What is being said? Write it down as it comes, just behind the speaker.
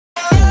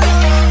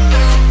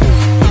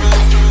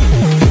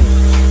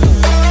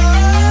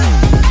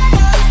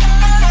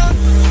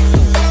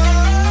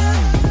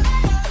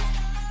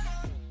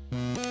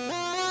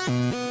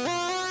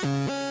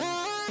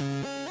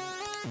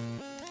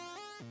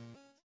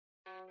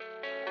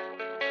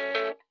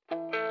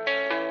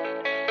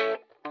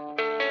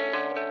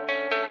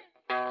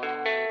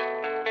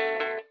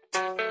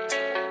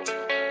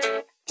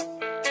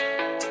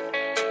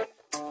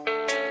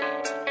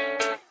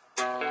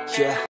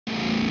Yeah.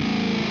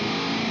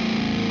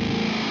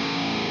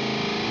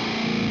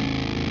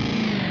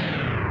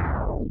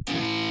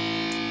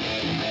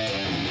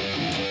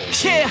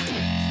 Yeah,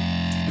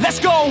 let's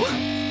go.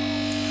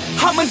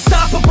 I'm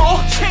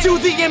unstoppable, do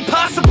the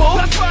impossible.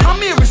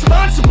 I'm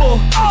irresponsible,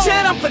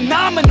 yet I'm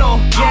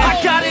phenomenal. I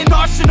got an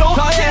arsenal,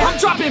 I'm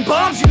dropping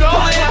bombs, you know.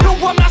 No,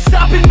 I'm not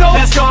stopping, no.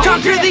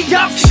 Conquer the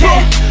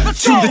obstacle.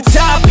 To the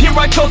top, here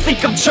I go,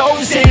 think I'm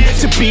chosen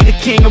to be the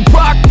king of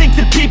rock, think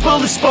the people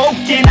have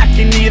spoken. I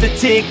can hear the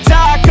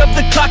tick-tock of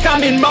the clock,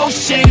 I'm in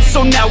motion.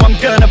 So now I'm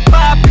gonna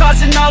pop,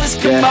 causing all this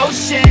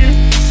commotion.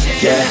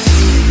 Yeah,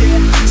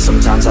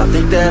 sometimes I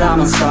think that I'm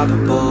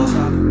unstoppable.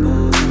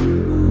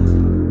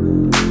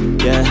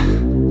 Yeah,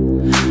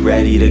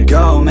 ready to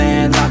go,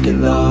 man, lock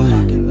and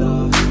load.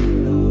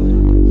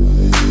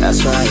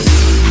 That's right,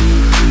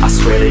 I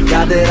swear to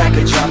God that I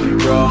could drop it,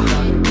 bro.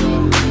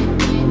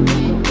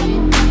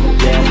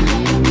 Yeah,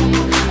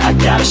 I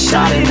got a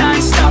shot and I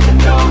ain't stopping,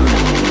 no.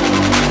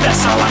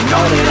 That's how I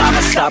know that I'm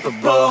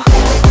unstoppable.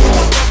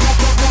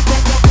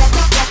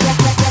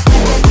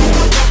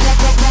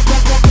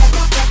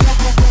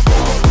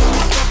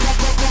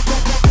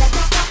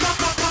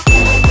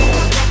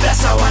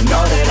 That's how I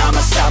know that I'm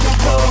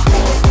unstoppable.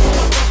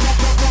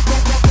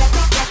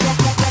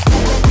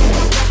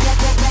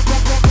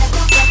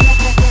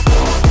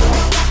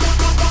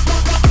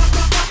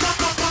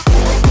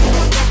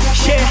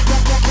 Yeah,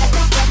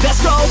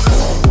 let's go.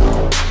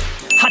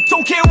 I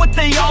don't care what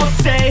they all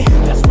say.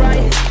 That's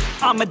right,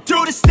 I'ma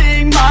do this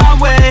thing my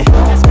way.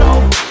 Let's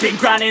go. Been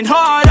grinding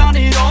hard on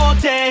it all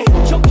day.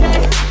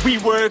 Okay, we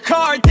work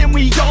hard, then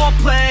we all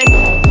play.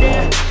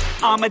 Yeah,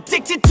 I'm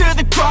addicted to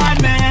the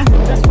grind, man.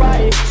 That's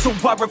right, so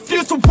I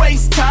refuse to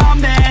waste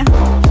time, man.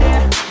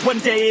 Yeah, one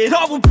day it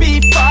all will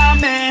be fine,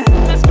 man.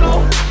 Let's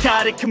go.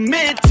 Gotta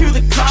commit to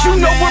the climb,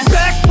 you know, man. We're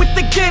back with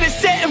the Guinness,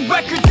 setting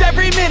records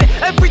every minute,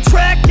 every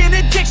track, in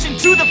addiction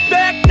to the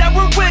fact that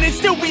we're winning.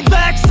 Still we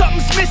lack,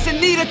 something's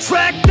missing, need a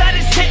track that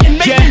is hitting,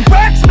 making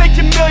racks,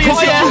 making millions.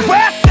 Yeah, you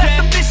ass, that's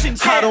the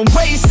mission. I don't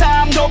waste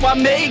time, no, I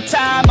make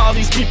time. All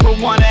these people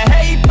wanna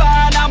hate,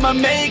 fine, I'ma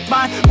make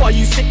mine. While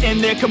you sitting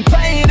there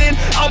complaining,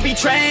 I'll be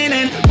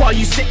training. While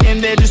you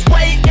sitting there just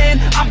waiting,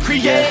 I'm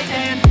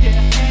creating.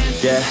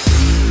 Yeah,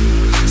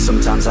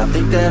 sometimes I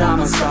think that I'm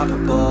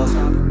unstoppable.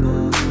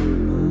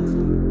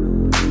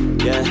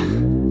 Yeah,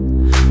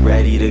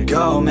 ready to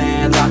go,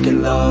 man, lock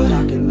and load.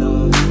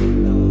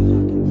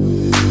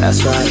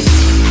 That's right,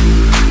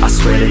 I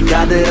swear to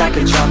God that I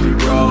could drop it,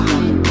 bro.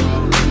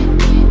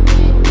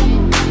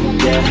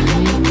 Yeah,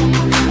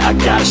 I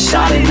got a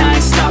shot and I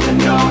ain't stopping,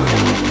 no.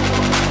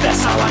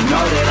 That's how I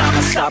know that I'm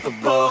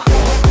unstoppable.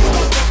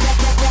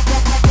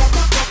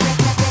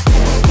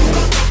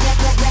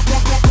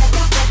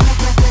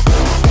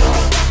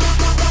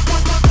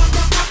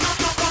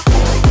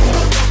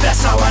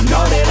 That's how I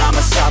know that I'm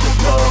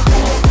unstoppable.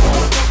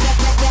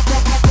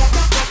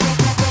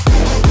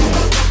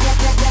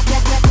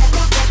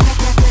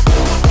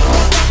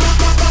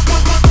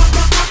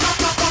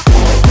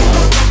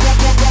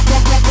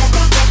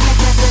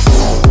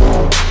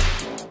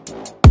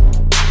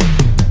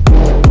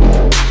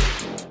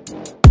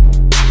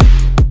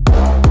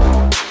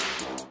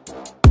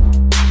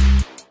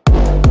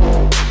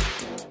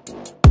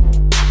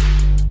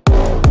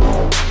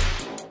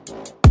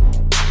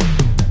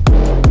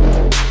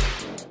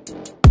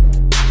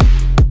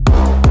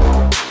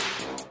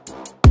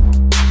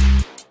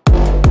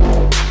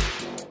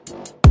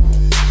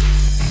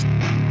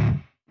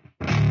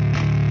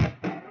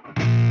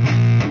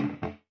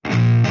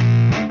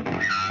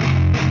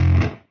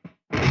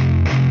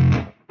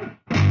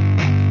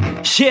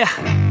 Yeah,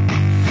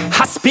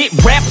 I spit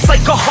raps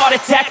like a heart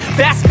attack,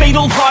 fast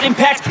fatal heart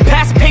impact,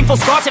 past painful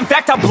scars. In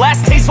fact, I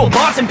blast tasteful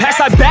bars and past.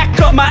 I back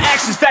up my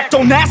actions, fact,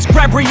 don't ask,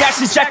 grab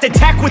reactions, jacked,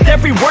 attack with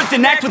every word,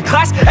 then act with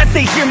class as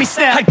they hear me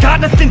snap. I got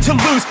nothing to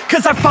lose,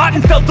 cause I fought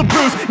and felt the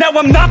bruise. Now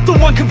I'm not the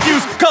one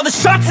confused, call the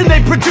shots and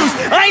they produce.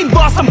 I ain't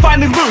lost, I'm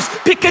finally loose,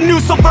 pick a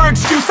new silver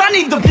excuse. I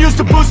need the views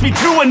to boost me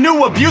to a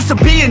new abuse of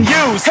being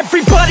used.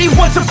 Everybody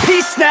wants a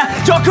piece now,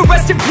 y'all can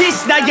rest in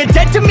peace now. You're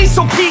dead to me,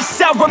 so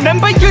peace out,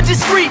 remember you're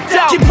just freaked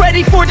out. Get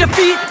ready for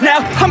defeat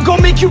now, I'm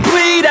gonna make you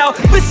bleed out.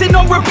 Listen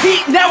on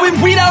repeat now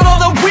and weed out all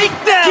the weak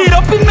now. Get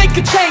up and make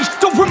a change,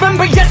 don't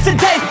remember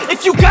yesterday.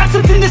 If you got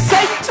something to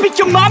say, speak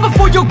your mind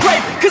before your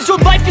grave. Cause your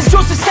life is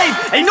yours to save,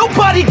 ain't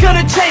nobody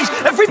gonna change.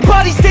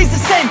 Everybody stays the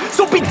same,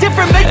 so be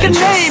different, make a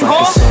name,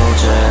 huh? Like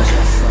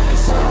a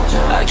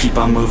soldier, I keep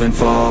on moving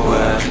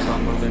forward,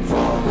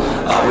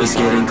 always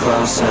getting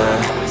closer.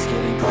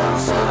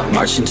 I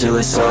march until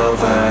it's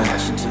over.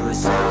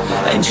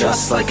 And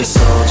just like a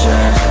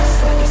soldier,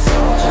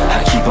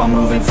 I keep on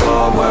moving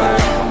forward,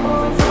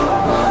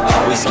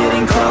 always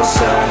getting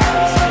closer.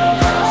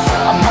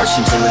 I march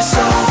until it's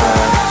over.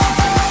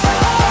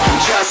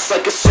 And just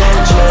like a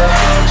soldier,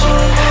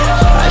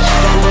 I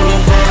keep on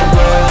moving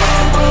forward,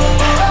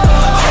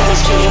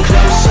 always getting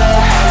closer.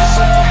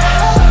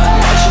 I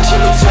march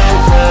until it's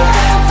over.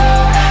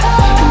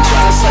 And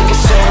just like a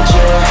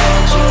soldier,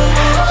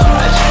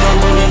 I keep on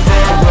moving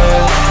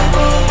forward,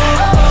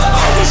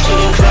 always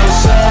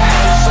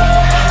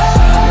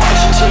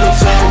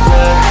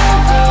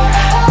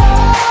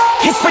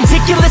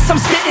ridiculous. I'm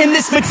spitting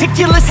this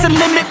meticulous and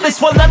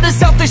limitless, while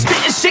others out there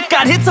spitting shit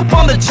got hits up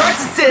on the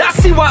charts and shit. I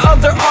see why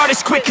other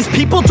artists quit, cause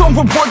people don't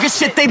reward good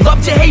shit. They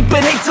love to hate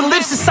but hate to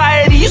live.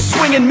 Society, you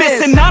swing and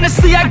miss. And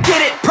honestly, I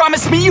get it.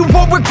 Promise me you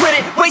won't regret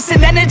it.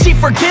 Wasting energy,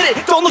 forget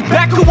it. Don't look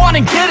back, go on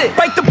and get it.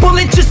 Bite the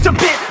bullet just a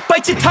bit.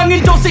 Bite your tongue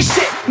and don't say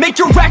shit. Make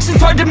your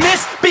actions hard to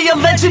miss. Be a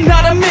legend,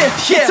 not a myth.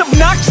 It's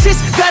obnoxious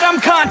that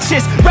I'm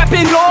conscious.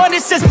 Rapping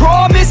honest as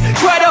promise.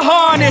 Try to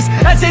harness.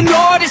 As an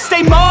artist,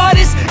 stay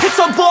modest. It's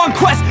a long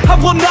quest. I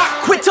will not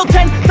quit till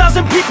 10,000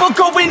 people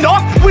going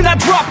off when I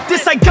drop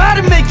this. I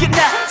gotta make it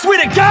now.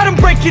 Swear to God I'm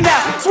breaking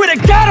out. Swear to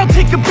God I'll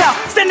take a bow.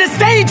 Stand the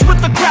stage with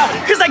the crowd,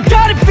 cause I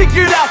got it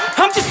figured out.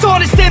 I'm just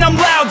honest and I'm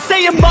loud.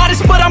 Saying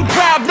modest but I'm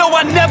proud. No,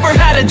 I never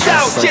had a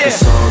doubt. Just like a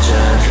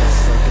soldier,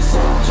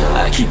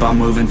 I keep on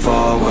moving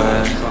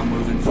forward.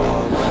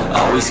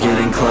 Always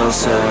getting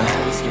closer.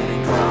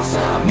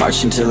 I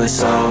march until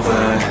it's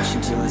over.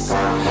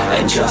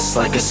 And just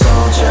like a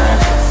soldier,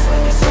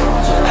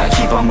 I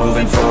keep on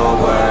moving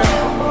forward.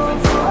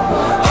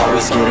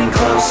 Always getting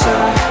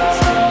closer.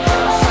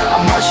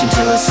 I march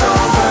until it's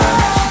over.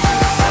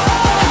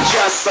 And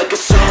just like a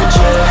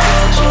soldier,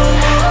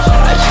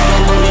 I keep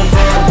on moving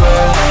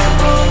forward.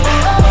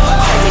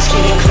 Always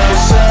getting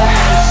closer.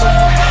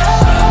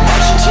 I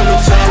march until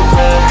it's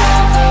over.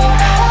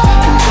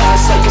 And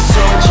just like a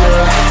soldier,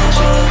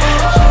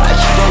 I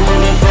keep on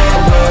moving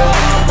forward.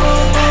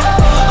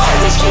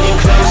 Always getting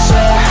closer.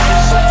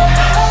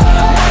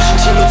 I march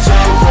until it's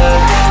over.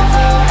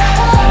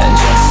 And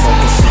just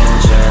like a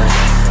soldier,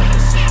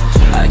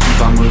 I keep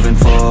on moving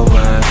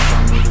forward.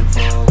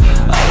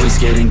 Always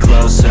getting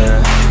closer.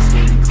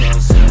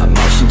 I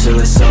march until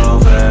it's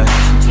over.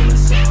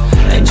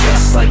 And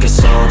just like a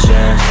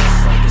soldier,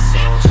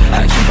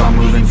 I keep on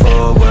moving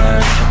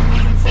forward.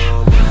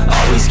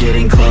 Always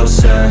getting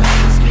closer.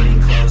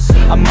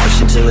 I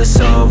march until it's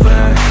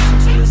over.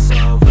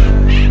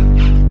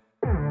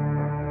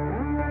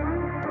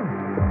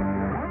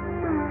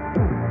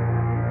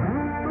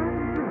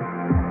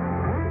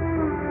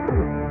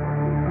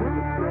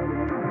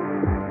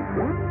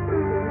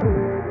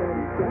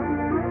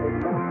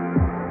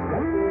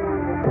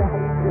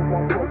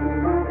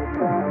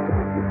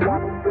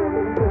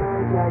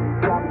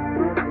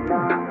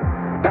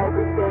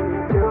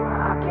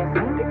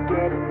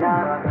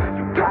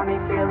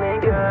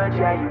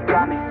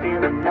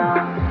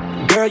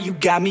 Girl, you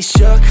got me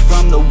shook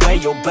from the way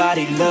your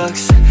body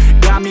looks.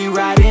 Got me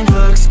riding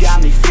hooks,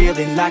 got me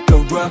feeling like a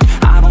rook.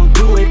 I don't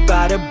do it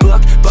by the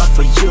book, but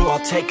for you I'll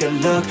take a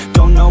look.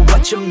 Don't know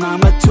what your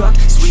mama took,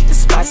 sweet and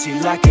spicy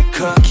like a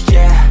cook,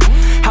 yeah.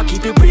 I'll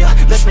keep it real,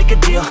 let's make a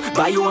deal.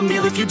 Buy you a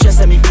meal if you just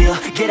let me feel.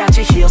 Get out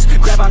your heels,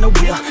 grab on the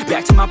wheel.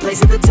 Back to my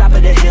place at the top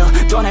of the hill.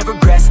 Don't have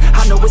regrets,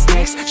 I know what's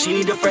next. She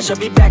need a fresh, I'll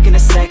be back in a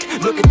sec.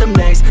 Look at them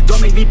legs,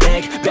 don't make me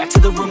beg. Back to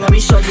the room, let me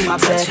show you my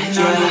bed. Touching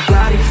on your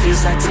body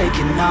feels like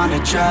taking on a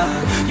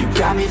drug. You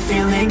got me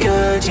feeling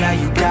good, yeah,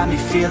 you got me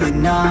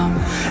feeling numb.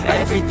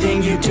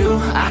 Everything you do,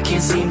 I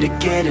can't seem to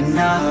get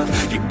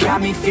enough. You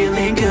got me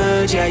feeling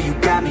good, yeah, you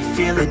got me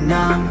feeling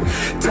numb.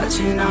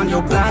 Touching on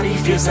your body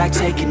feels like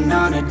taking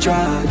on a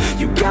drug.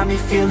 You got me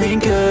feeling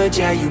good,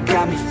 yeah, you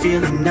got me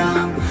feeling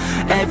numb.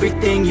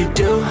 Everything you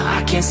do,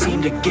 I can't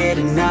seem to get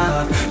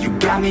enough. You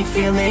got me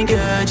feeling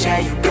good, yeah,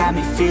 you got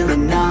me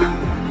feeling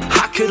numb.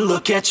 I could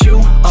look at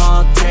you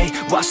all day,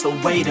 watch the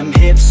way them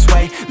hips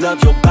sway.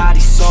 Love your body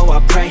so I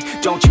pray,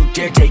 don't you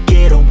dare take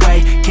it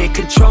away. Can't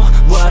control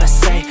what I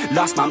say,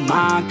 lost my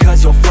mind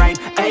cause your frame.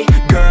 Hey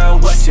girl,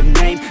 what's your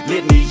name?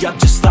 Lit me up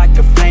just like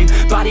a flame.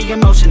 Body in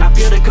motion, I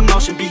feel the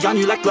commotion. Be on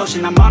you like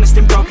lotion, I'm honest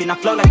and broken. I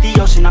flow like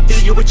the ocean, I feel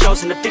you were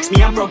chosen to fix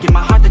me, I'm broken.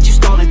 My heart that you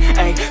stolen,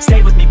 hey.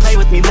 Stay with me, play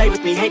with me, lay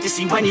with me. Hate to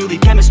see when you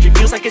leave, chemistry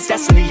feels like it's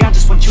destiny. I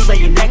just want you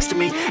laying next to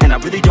me, and I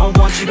really don't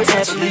want you to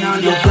ever leave.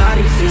 On your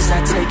body feels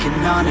like taking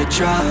on a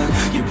drug.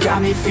 You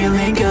got me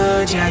feeling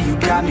good, yeah, you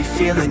got me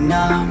feeling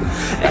numb.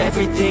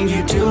 Everything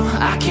you do,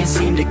 I can't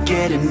seem to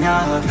get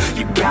enough.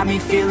 You got me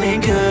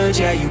feeling good,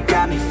 yeah, you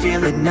got me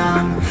feeling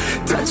numb.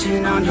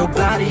 Touching on your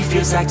body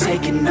feels like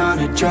taking on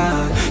a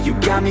drug. You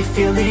got me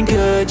feeling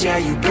good, yeah,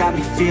 you got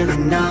me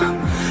feeling numb.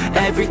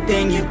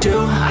 Everything you do,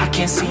 I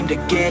can't seem to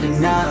get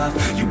enough.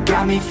 You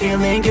got me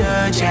feeling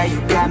good, yeah, you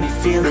got me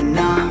feeling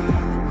numb.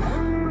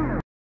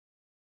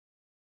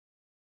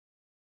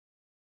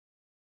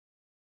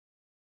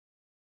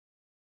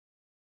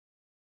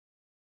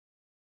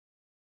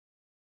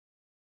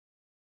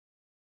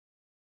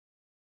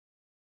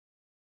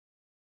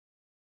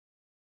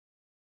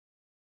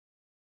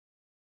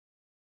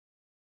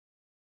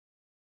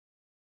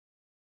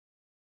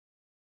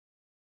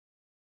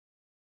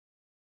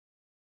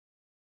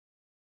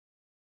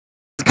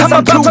 Cause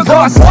I'm about to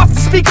boss off, the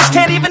speakers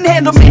can't even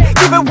handle me.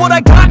 Give it what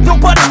I got,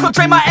 nobody will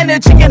drain my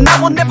energy. And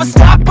I will never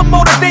stop, I'm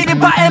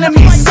motivated by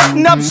enemies.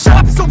 Setting up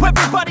shop so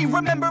everybody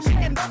remember me.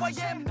 And though I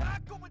am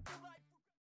not going through